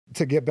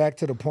to get back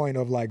to the point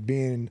of like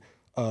being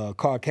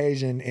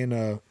Caucasian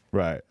in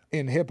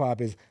hip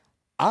hop is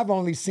I've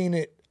only seen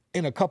it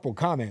in a couple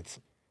comments.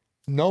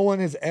 No one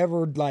has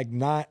ever like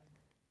not.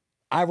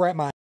 I rap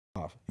my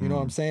off, you know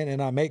what I'm saying,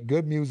 and I make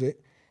good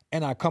music,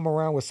 and I come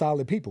around with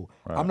solid people.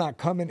 Right. I'm not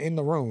coming in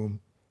the room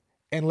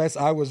unless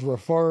I was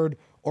referred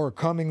or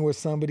coming with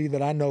somebody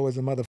that I know is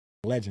a motherfucking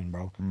legend,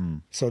 bro.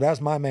 So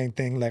that's my main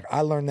thing. Like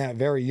I learned that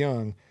very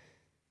young.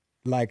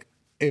 Like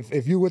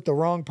if you with the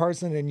wrong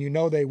person and you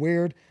know they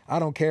weird, I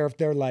don't care if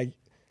they're like.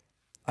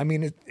 I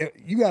mean,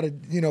 you got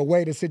to,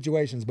 weigh the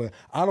situations, but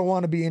I don't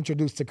want to be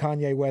introduced to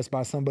Kanye West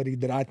by somebody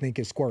that I think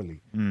is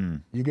squirrely.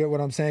 You get what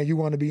I'm saying? You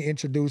want to be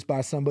introduced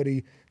by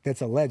somebody that's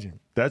a legend.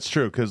 That's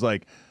true, because,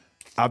 like,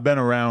 I've been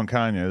around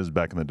Kanye. This is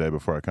back in the day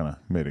before I kind of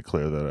made it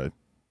clear that I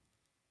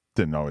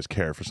didn't always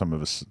care for some of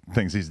his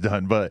things he's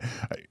done. But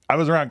I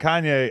was around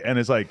Kanye, and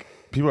it's like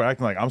people are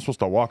acting like I'm supposed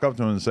to walk up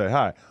to him and say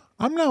hi.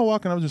 I'm not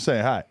walking up and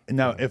saying hi.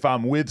 Now, if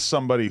I'm with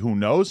somebody who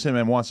knows him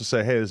and wants to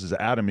say, hey, this is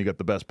Adam, you got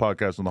the best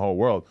podcast in the whole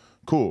world,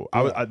 cool.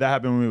 That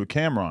happened with me with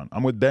Cameron.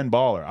 I'm with Ben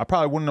Baller. I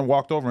probably wouldn't have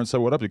walked over and said,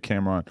 what up to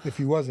Cameron? If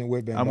he wasn't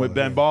with Ben Baller. I'm with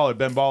Ben Baller.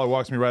 Ben Baller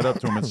walks me right up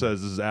to him and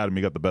says, this is Adam,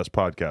 you got the best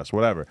podcast,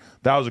 whatever.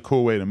 That was a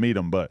cool way to meet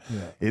him, but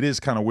it is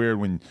kind of weird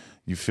when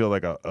you feel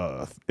like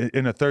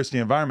in a thirsty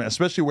environment,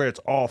 especially where it's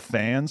all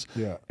fans,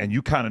 and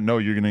you kind of know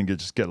you're going to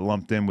just get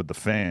lumped in with the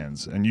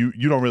fans, and you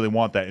don't really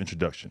want that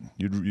introduction.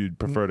 You'd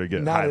prefer to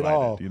get not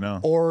highlighted, at all.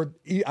 Or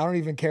I don't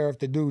even care if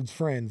the dude's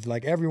friends.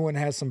 Like everyone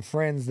has some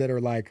friends that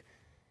are like,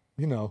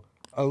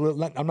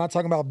 I'm not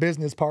talking about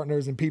business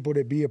partners and people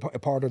that be a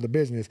part of the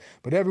business,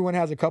 but everyone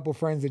has a couple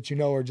friends that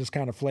are just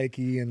kind of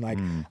flaky and like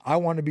I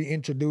want to be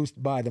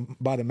introduced by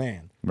the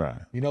man,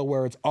 right?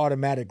 Where it's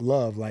automatic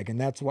love, like, and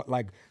that's what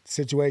like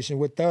situation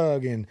with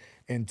Thug and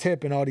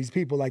Tip and all these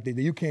people like that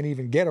you can't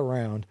even get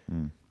around,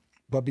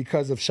 but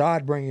because of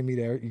Shad bringing me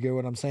there, you get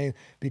what I'm saying?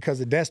 Because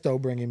of Desto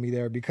bringing me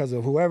there, because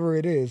of whoever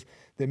it is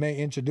that may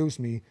introduce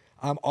me,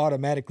 I'm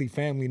automatically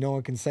family. No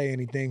one can say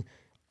anything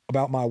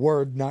about my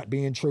word not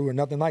being true or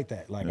nothing like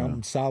that. Like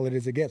I'm solid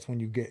as it gets when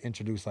you get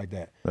introduced like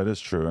that. That is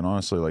true. And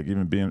honestly, like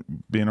even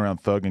being around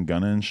Thug and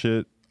Gunna and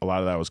shit, a lot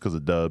of that was because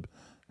of Dub.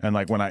 And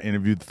like when I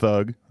interviewed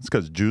Thug, it's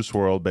because Juice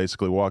WRLD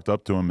basically walked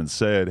up to him and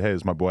said, hey,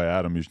 it's my boy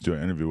Adam, you should do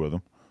an interview with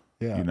him.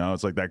 Yeah.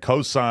 It's like that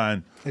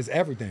cosign. It's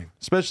everything.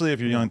 Especially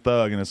if you're young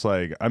Thug, and it's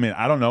like, I mean,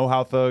 I don't know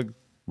how Thug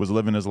was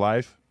living his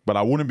life, but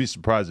I wouldn't be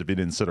surprised if he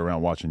didn't sit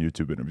around watching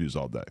YouTube interviews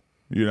all day,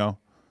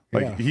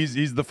 Like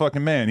he's the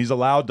fucking man. He's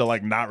allowed to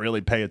like not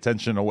really pay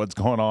attention to what's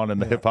going on in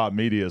the hip hop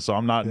media. So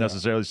I'm not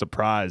necessarily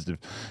surprised if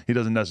he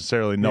doesn't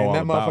necessarily know all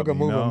about it. That motherfucker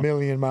move a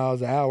million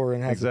miles an hour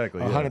and has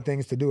 100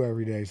 things to do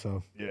every day.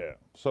 So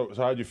So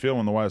how'd you feel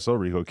when the YSL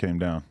Rico came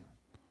down?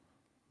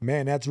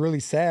 Man, that's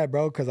really sad,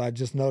 bro. Because I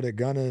just know that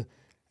Gunna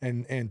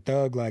and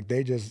Thug, like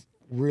they just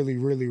really,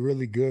 really,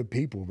 really good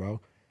people, bro.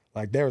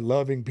 Like they're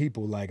loving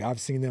people. Like I've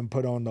seen them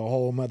put on the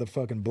whole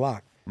motherfucking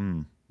block.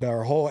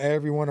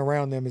 Everyone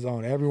around them is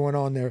on. Everyone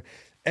on there,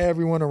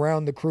 everyone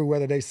around the crew,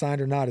 whether they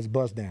signed or not, is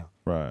bust down.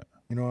 Right.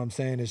 You know what I'm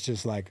saying? It's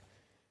just like,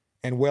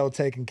 and well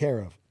taken care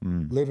of.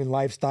 Living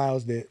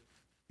lifestyles that,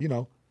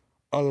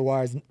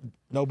 otherwise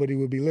nobody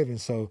would be living.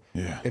 So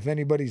if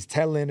anybody's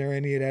telling or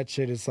any of that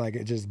shit, it's like,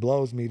 it just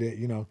blows me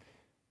that,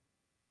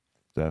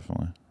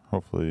 Definitely.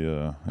 Hopefully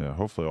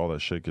all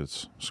that shit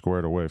gets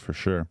squared away for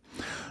sure.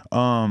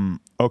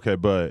 Okay,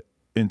 but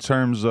in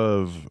terms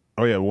of,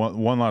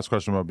 one last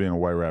question about being a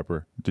white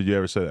rapper. Did you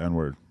ever say the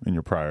N-word in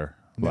your prior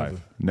life?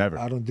 Never.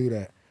 I don't do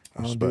that.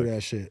 I don't do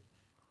that shit.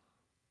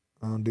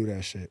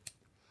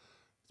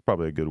 It's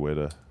probably a good way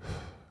to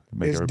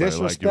make everybody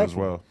like you as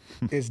well.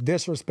 It's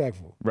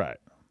disrespectful. Right.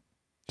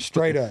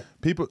 Straight up.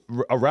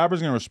 A rapper's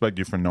going to respect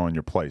you for knowing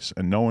your place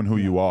and knowing who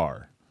you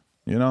are.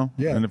 Yeah.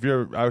 And if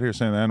you're out here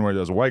saying the N-word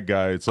as a white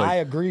guy, it's like... I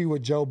agree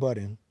with Joe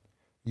Budden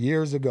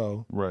years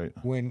ago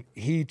when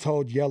he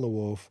told Yellow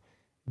Wolf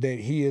that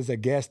he is a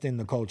guest in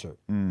the culture.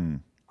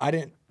 I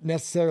didn't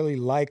necessarily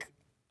like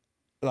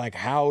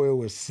how it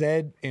was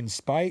said in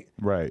spite.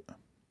 Right.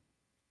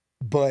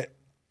 But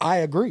I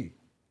agree.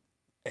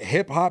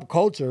 Hip-hop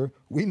culture,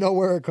 we know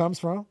where it comes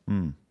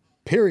from.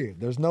 Period.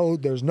 There's no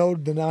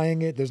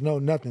denying it. There's no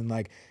nothing.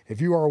 Like, if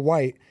you are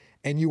white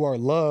and you are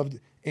loved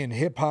in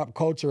hip-hop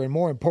culture, and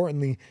more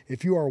importantly,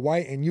 if you are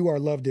white and you are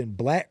loved in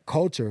black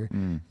culture,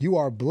 you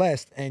are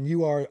blessed and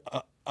you are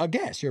a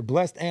guest. You're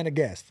blessed and a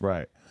guest.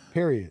 Right.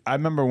 Period. I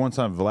remember one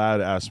time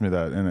Vlad asked me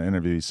that in an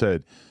interview. He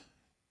said,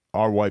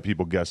 are white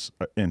people guests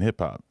in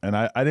hip-hop? And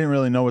I didn't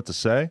really know what to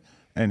say.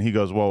 And he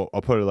goes, well,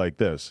 I'll put it like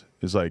this.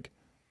 It's like,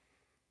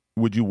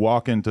 would you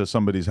walk into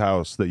somebody's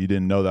house that you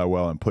didn't know that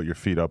well and put your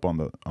feet up on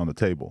the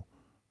table?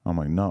 I'm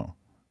like, no.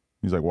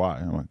 He's like, why?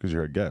 I'm like, because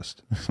you're a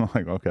guest. I'm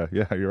like, okay,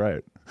 yeah, you're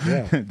right.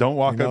 Yeah. Don't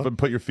walk up and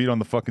put your feet on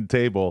the fucking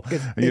table,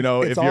 if you're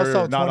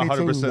not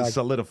 100%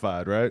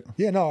 solidified, right?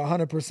 Yeah, no,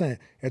 100%.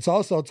 It's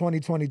also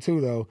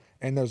 2022, though,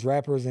 and there's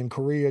rappers in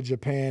Korea,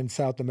 Japan,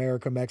 South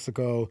America,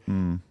 Mexico.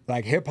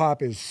 Like,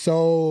 hip-hop is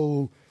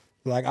so,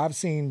 like, I've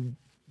seen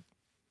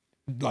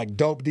like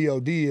Dope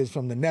DOD is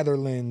from the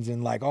Netherlands,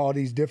 and like all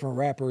these different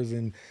rappers,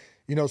 and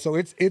you know, so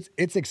it's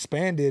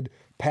expanded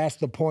past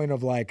the point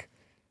of like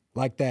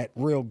that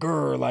real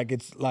girl, like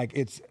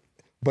it's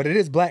but it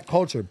is black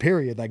culture,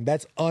 period. Like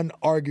that's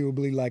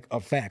unarguably like a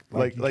fact.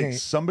 Like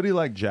somebody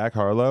like Jack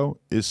Harlow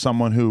is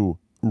someone who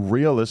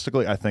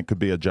realistically I think could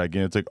be a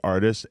gigantic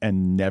artist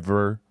and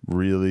never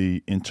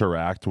really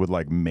interact with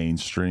like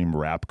mainstream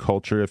rap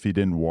culture if he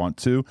didn't want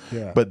to.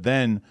 Yeah. But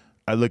then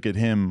I look at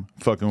him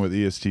fucking with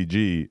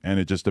ESTG and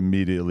it just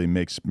immediately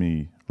makes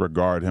me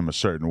regard him a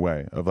certain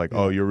way of like,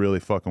 oh, you're really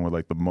fucking with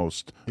like the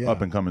most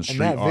up and coming street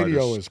artists. And that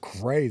video is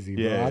crazy,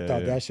 bro. Yeah, I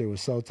thought that shit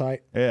was so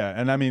tight. Yeah,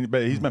 and I mean,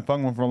 but he's been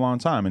fucking with him for a long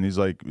time, and he's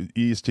like,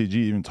 ESTG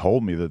even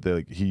told me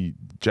that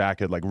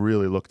Jack had like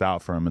really looked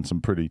out for him in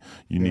some pretty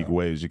unique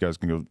ways. You guys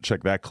can go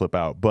check that clip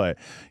out. But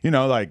you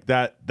know, like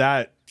that.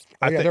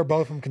 I think they're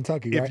both from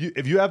Kentucky, right?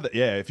 If you have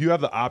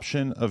the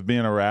option of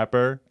being a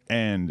rapper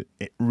and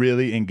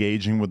really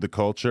engaging with the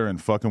culture and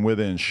fucking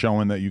with it and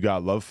showing that you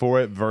got love for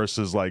it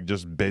versus like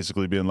just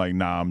basically being like,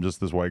 nah, I'm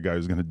just this white guy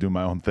who's gonna do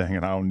my own thing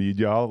and I don't need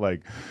y'all.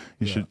 Like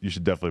you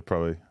should definitely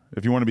probably,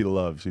 if you want to be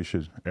loved, you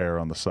should err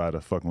on the side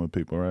of fucking with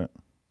people, right?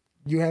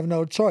 You have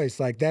no choice.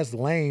 Like that's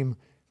lame.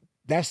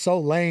 That's so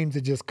lame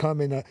to just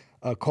come in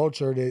a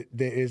culture that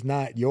is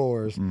not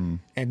yours and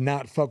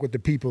not fuck with the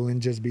people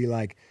and just be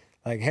like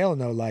hell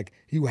no, like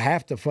you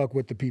have to fuck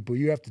with the people.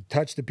 You have to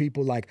touch the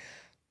people. Like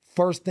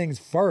first things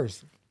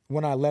first,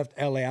 when I left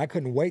LA, I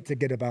couldn't wait to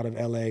get up out of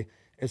LA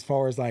as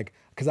far as like,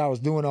 cause I was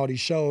doing all these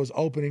shows,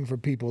 opening for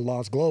people,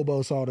 Los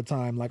Globos all the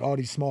time, like all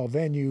these small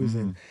venues.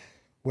 And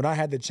when I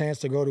had the chance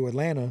to go to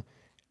Atlanta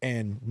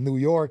and New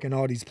York and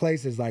all these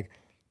places, like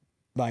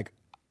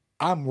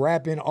I'm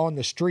rapping on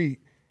the street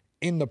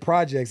in the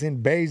projects,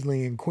 in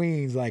Baisley, in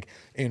Queens, like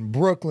in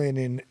Brooklyn,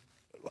 and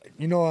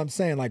you know what I'm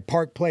saying? Like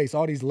Park Place,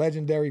 all these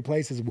legendary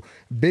places.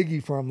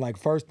 Biggie from like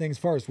First Things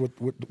First with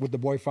the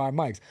boy 5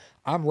 Mics.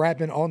 I'm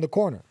rapping on the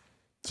corner.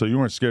 So you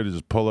weren't scared to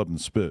just pull up and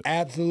spit?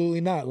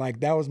 Absolutely not. Like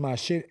that was my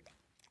shit.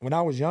 When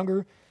I was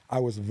younger, I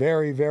was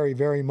very, very,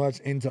 very much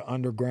into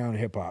underground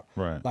hip hop.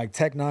 Right. Like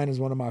Tech Nine is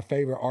one of my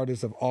favorite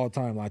artists of all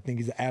time. I think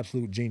he's an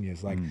absolute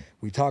genius. Like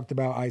we talked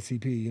about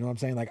ICP. You know what I'm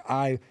saying? Like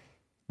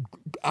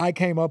I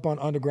came up on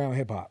underground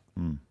hip hop.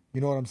 You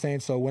know what I'm saying?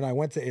 So when I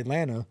went to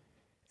Atlanta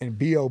and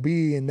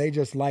B.O.B. and they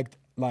just liked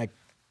like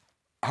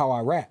how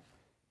I rap.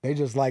 They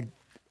just liked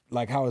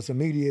like how it's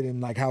immediate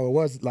and like how it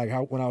was, like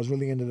how when I was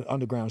really into the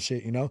underground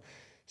shit, you know?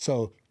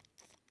 So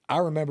I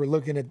remember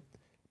looking at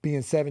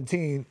being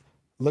 17,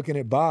 looking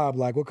at Bob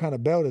like, what kind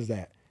of belt is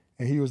that?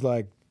 And he was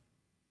like,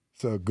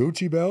 it's a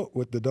Gucci belt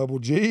with the double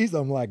G's.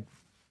 I'm like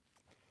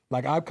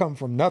I come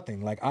from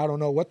nothing. Like I don't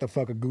know what the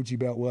fuck a Gucci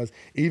belt was,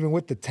 even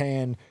with the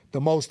tan,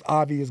 the most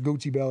obvious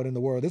Gucci belt in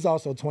the world. This is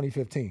also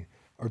 2015.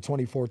 Or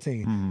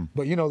 2014.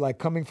 But you know, like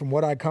coming from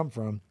what I come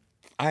from,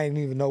 I didn't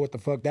even know what the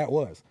fuck that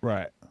was.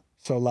 Right.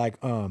 So like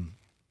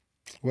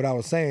what I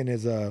was saying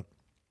is yeah,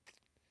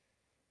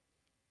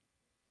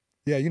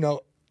 you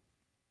know,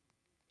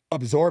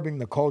 absorbing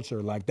the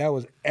culture, like that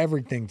was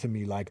everything to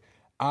me. Like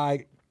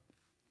that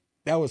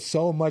was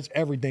so much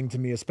everything to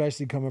me,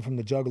 especially coming from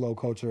the Juggalo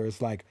culture.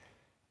 It's like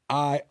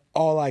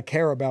all I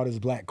care about is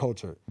black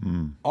culture.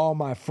 All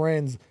my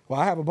friends, well,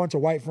 I have a bunch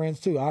of white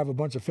friends too. I have a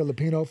bunch of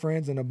Filipino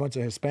friends and a bunch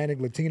of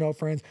Hispanic, Latino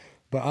friends.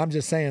 But I'm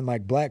just saying,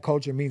 like, black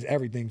culture means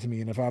everything to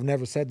me. And if I've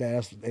never said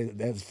that,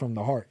 that's from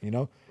the heart, you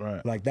know?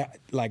 Right. Like that,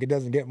 like it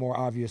doesn't get more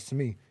obvious to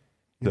me.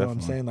 You know what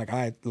I'm saying? Like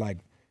I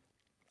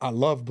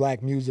love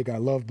black music. I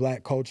love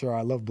black culture.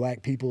 I love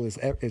black people. It's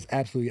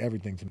absolutely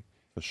everything to me.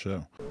 For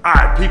sure. All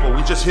right, people,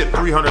 we just hit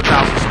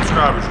 300,000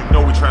 subscribers. You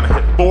know we're trying to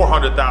hit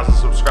 400,000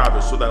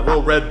 subscribers. So that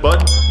little red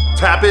button,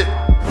 tap it,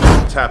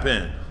 tap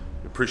in.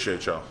 We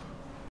appreciate y'all.